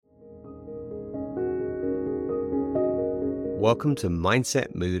Welcome to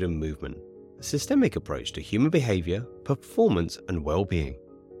Mindset, Mood and Movement, a systemic approach to human behavior, performance and well-being.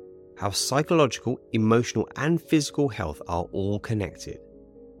 How psychological, emotional and physical health are all connected.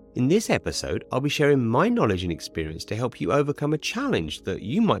 In this episode, I'll be sharing my knowledge and experience to help you overcome a challenge that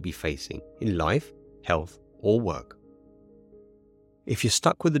you might be facing in life, health or work. If you're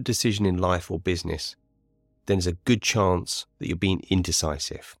stuck with a decision in life or business, then there's a good chance that you're being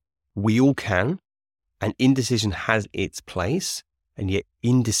indecisive. We all can, and indecision has its place, and yet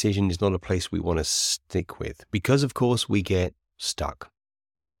indecision is not a place we want to stick with because, of course, we get stuck.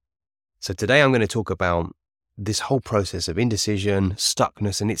 So today I'm going to talk about this whole process of indecision,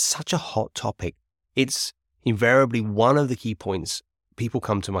 stuckness, and it's such a hot topic. It's invariably one of the key points people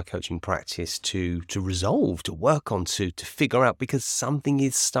come to my coaching practice to resolve, to work on, to figure out because something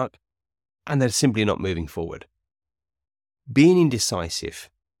is stuck and they're simply not moving forward. Being indecisive.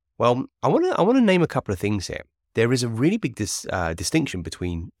 Well, I want to name a couple of things here. There is a really big distinction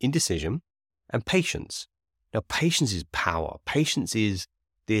between indecision and patience. Now, patience is power. Patience is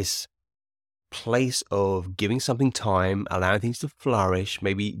this place of giving something time, allowing things to flourish,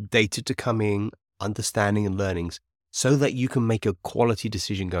 maybe data to come in, understanding and learnings, so that you can make a quality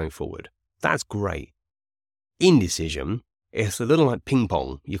decision going forward. That's great. Indecision is a little like ping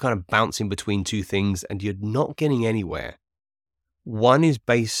pong. You're kind of bouncing between two things and you're not getting anywhere. One is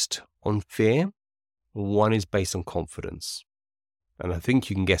based on fear, one is based on confidence. And I think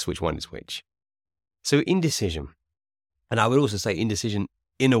you can guess which one is which. So indecision. And I would also say indecision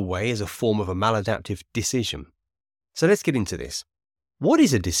in a way is a form of a maladaptive decision. So let's get into this. What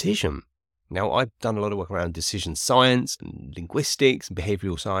is a decision? Now, I've done a lot of work around decision science and linguistics and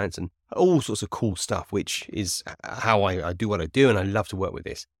behavioral science and all sorts of cool stuff, which is how I do what I do. And I love to work with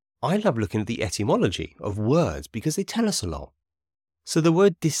this. I love looking at the etymology of words because they tell us a lot. So the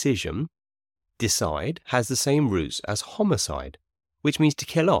word decision, decide, has the same roots as homicide, which means to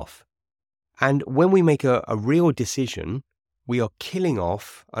kill off. And when we make a real decision, we are killing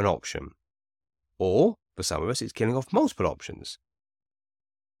off an option. Or, for some of us, it's killing off multiple options.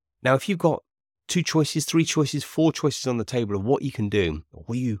 Now, if you've got 2 choices, 3 choices, 4 choices on the table of what you can do, or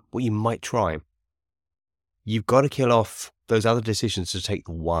what you might try, you've got to kill off those other decisions to take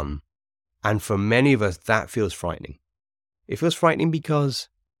the one. And for many of us, that feels frightening. It feels frightening because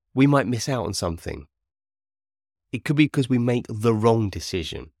we might miss out on something. It could be because we make the wrong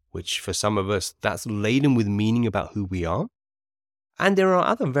decision, which for some of us, that's laden with meaning about who we are. And there are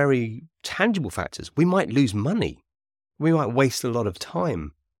other very tangible factors. We might lose money. We might waste a lot of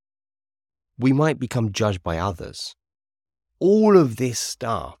time. We might become judged by others. All of this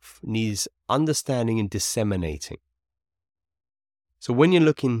stuff needs understanding and disseminating. So when you're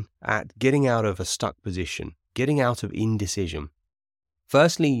looking at getting out of a stuck position, getting out of indecision,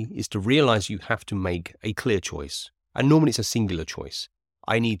 firstly is to realize you have to make a clear choice. And normally it's a singular choice.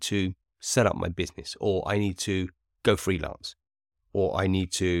 I need to set up my business, or I need to go freelance, or I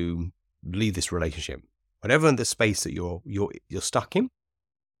need to leave this relationship. Whatever in the space that you're stuck in,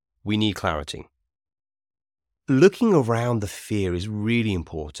 we need clarity. Looking around the fear is really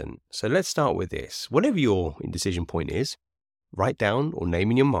important. So let's start with this. Whatever your indecision point is, write down or name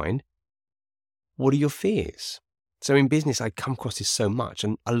in your mind, what are your fears? So in business, I come across this so much,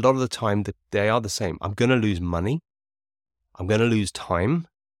 and a lot of the time they are the same. I'm going to lose money. I'm going to lose time.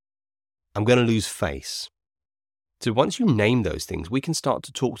 I'm going to lose face. So once you name those things, we can start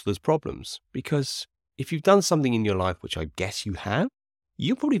to talk to those problems. Because if you've done something in your life, which I guess you have,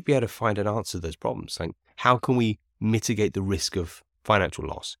 you'll probably be able to find an answer to those problems. Like, how can we mitigate the risk of financial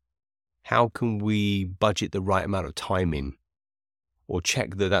loss? How can we budget the right amount of time in? Or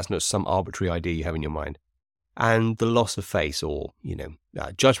check that that's not some arbitrary idea you have in your mind. And the loss of face or,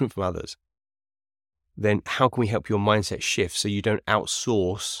 judgment from others. Then how can we help your mindset shift so you don't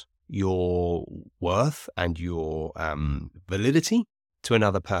outsource your worth and your validity to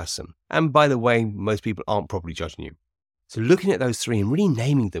another person? And by the way, most people aren't properly judging you. So looking at those 3 and really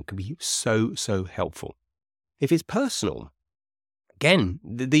naming them can be so, so helpful. If it's personal, again,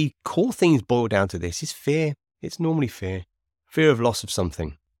 the core things boil down to this is fear. It's normally fear. Fear of loss of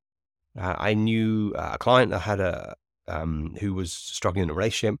something. I knew a client that had who was struggling in a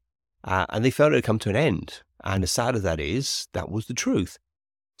relationship, and they felt it had come to an end. And as sad as that is, that was the truth.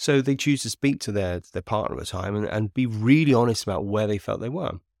 So they choose to speak to their partner at the time and be really honest about where they felt they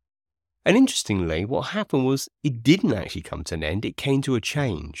were. And interestingly, what happened was it didn't actually come to an end. It came to a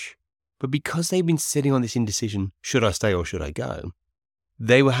change. But because they've been sitting on this indecision, should I stay or should I go?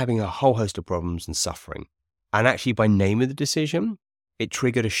 They were having a whole host of problems and suffering. And actually, by naming the decision, it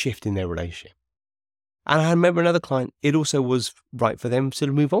triggered a shift in their relationship. And I remember another client, it also was right for them to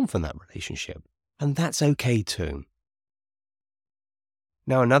move on from that relationship. And that's okay too.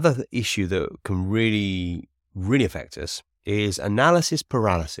 Now, another issue that can really, really affect us is analysis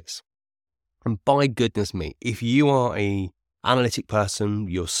paralysis. And by goodness me, if you are a analytic person,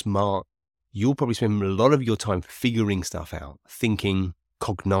 you're smart, you'll probably spend a lot of your time figuring stuff out, thinking,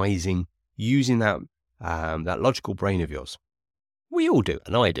 cognizing, using that logical brain of yours. We all do,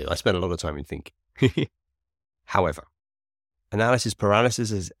 and I do. I spend a lot of time in thinking. However, analysis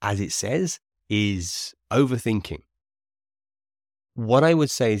paralysis, as it says, is overthinking. What I would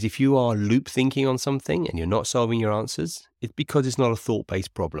say is if you are loop thinking on something and you're not solving your answers, it's because it's not a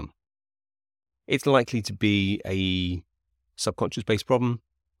thought-based problem. It's likely to be a subconscious-based problem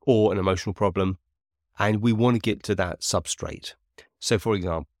or an emotional problem, and we want to get to that substrate. So, for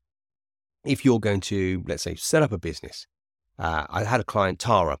example, if you're going to, let's say, set up a business. I had a client,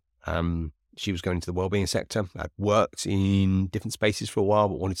 Tara. She was going into the wellbeing sector. I'd worked in different spaces for a while,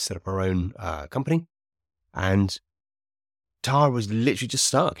 but wanted to set up her own company. And Tara was literally just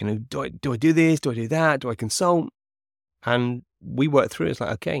stuck. Do I do this? Do I do that? Do I consult? And we worked through it. It's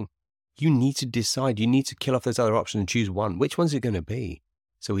like, okay, you need to decide. You need to kill off those other options and choose one. Which one's it going to be?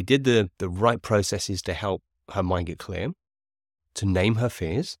 So we did the right processes to help her mind get clear, to name her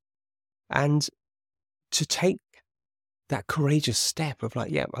fears, and to take that courageous step of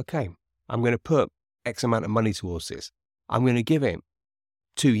like, yeah, okay, I'm going to put X amount of money towards this. I'm going to give it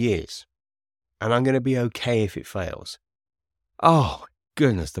 2 years, and I'm going to be okay if it fails. Oh,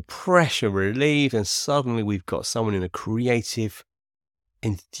 goodness, the pressure relieved, and suddenly we've got someone in a creative,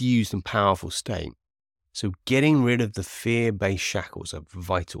 enthused, and powerful state. So getting rid of the fear-based shackles are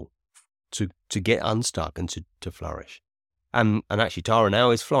vital to get unstuck and to flourish. And actually, Tara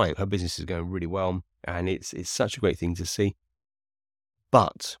now is flying. Her business is going really well, and it's such a great thing to see.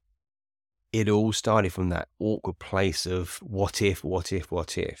 But it all started from that awkward place of what if, what if,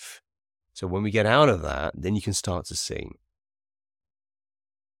 what if. So when we get out of that, then you can start to see.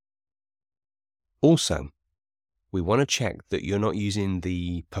 Also, we want to check that you're not using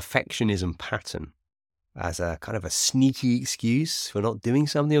the perfectionism pattern as a kind of a sneaky excuse for not doing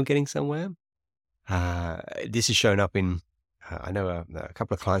something or getting somewhere. This has shown up in, I know a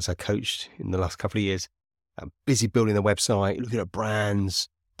couple of clients I coached in the last couple of years, busy building their website, looking at brands,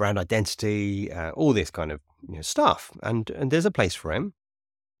 brand identity, all this kind of stuff. And there's a place for them.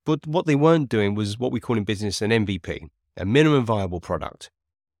 But what they weren't doing was what we call in business an MVP, a minimum viable product.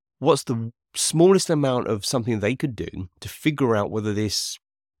 What's the smallest amount of something they could do to figure out whether this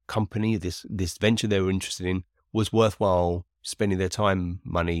company, this venture they were interested in, was worthwhile spending their time,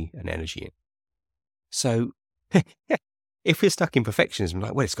 money, and energy in? So if we're stuck in perfectionism,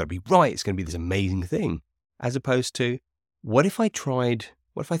 like, well, it's got to be right, it's going to be this amazing thing, as opposed to, what if I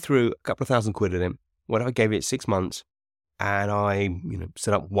threw a couple of £1,000 at it? What if I gave it 6 months and I,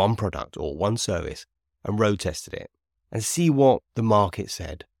 set up one product or one service and road tested it and see what the market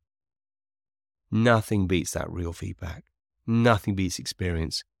said? Nothing beats that real feedback. Nothing beats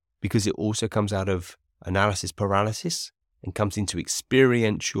experience, because it also comes out of analysis paralysis and comes into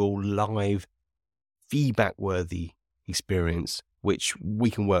experiential, live, feedback-worthy experience, which we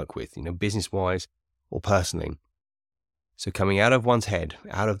can work with, business-wise or personally. So coming out of one's head,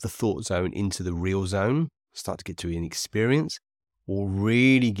 out of the thought zone into the real zone, start to get to an experience, will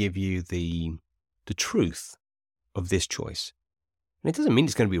really give you the truth of this choice. And it doesn't mean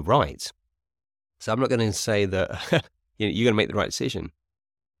it's going to be right. So I'm not going to say that you're going to make the right decision.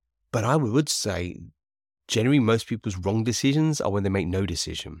 But I would say generally most people's wrong decisions are when they make no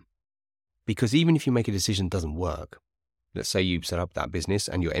decision. Because even if you make a decision that doesn't work, let's say you set up that business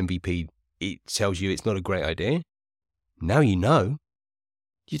and your MVP, it tells you it's not a great idea. Now you know.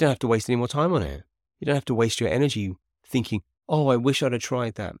 You don't have to waste any more time on it. You don't have to waste your energy thinking, oh, I wish I'd have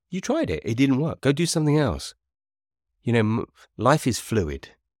tried that. You tried it. It didn't work. Go do something else. Life is fluid.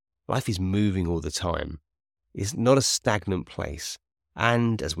 Life is moving all the time. It's not a stagnant place.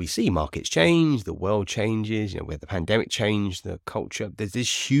 And as we see, markets change, the world changes, we had the pandemic change, the culture,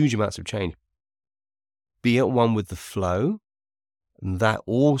 there's huge amounts of change. Be at one with the flow. That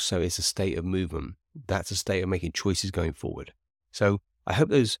also is a state of movement. That's a state of making choices going forward. So I hope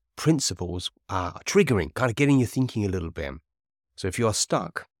those principles are triggering, kind of getting you thinking a little bit. So if you are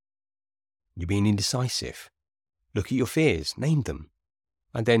stuck, you're being indecisive, look at your fears, name them.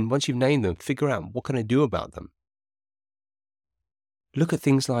 And then once you've named them, figure out, what can I do about them? Look at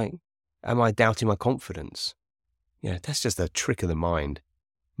things like, am I doubting my confidence? That's just a trick of the mind.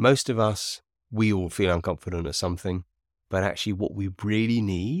 Most of us, we all feel unconfident at something, but actually what we really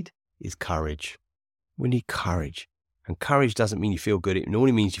need is courage. We need courage. And courage doesn't mean you feel good. It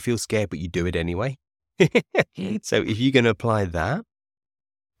normally means you feel scared, but you do it anyway. So if you're going to apply that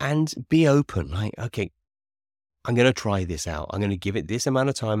and be open, like, okay, I'm going to try this out. I'm going to give it this amount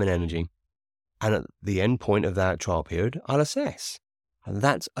of time and energy. And at the end point of that trial period, I'll assess. And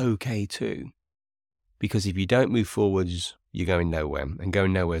that's okay too. Because if you don't move forwards, you're going nowhere. And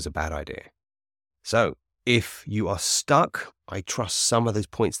going nowhere is a bad idea. So if you are stuck, I trust some of those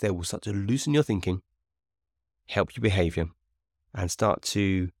points there will start to loosen your thinking, help your behavior, and start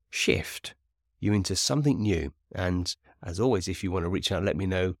to shift you into something new. And as always, if you want to reach out, let me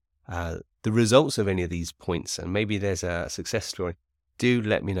know the results of any of these points, and maybe there's a success story. Do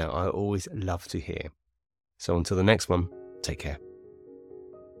let me know. I always love to hear. So until the next one, take care.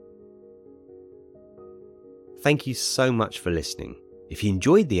 Thank you so much for listening. If you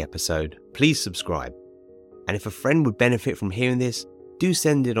enjoyed the episode, please subscribe. And if a friend would benefit from hearing this, do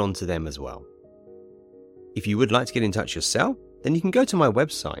send it on to them as well. If you would like to get in touch yourself, then you can go to my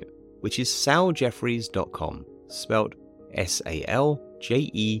website, which is saljeffreys.com, spelled SALJEFFERIES,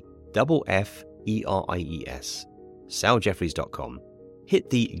 saljeffreys.com. Hit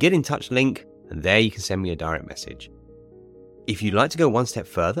the Get in Touch link, and there you can send me a direct message. If you'd like to go one step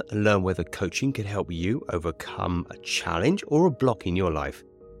further and learn whether coaching can help you overcome a challenge or a block in your life,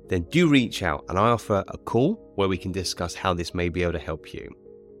 then do reach out, and I offer a call where we can discuss how this may be able to help you.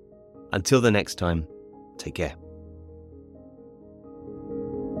 Until the next time, take care.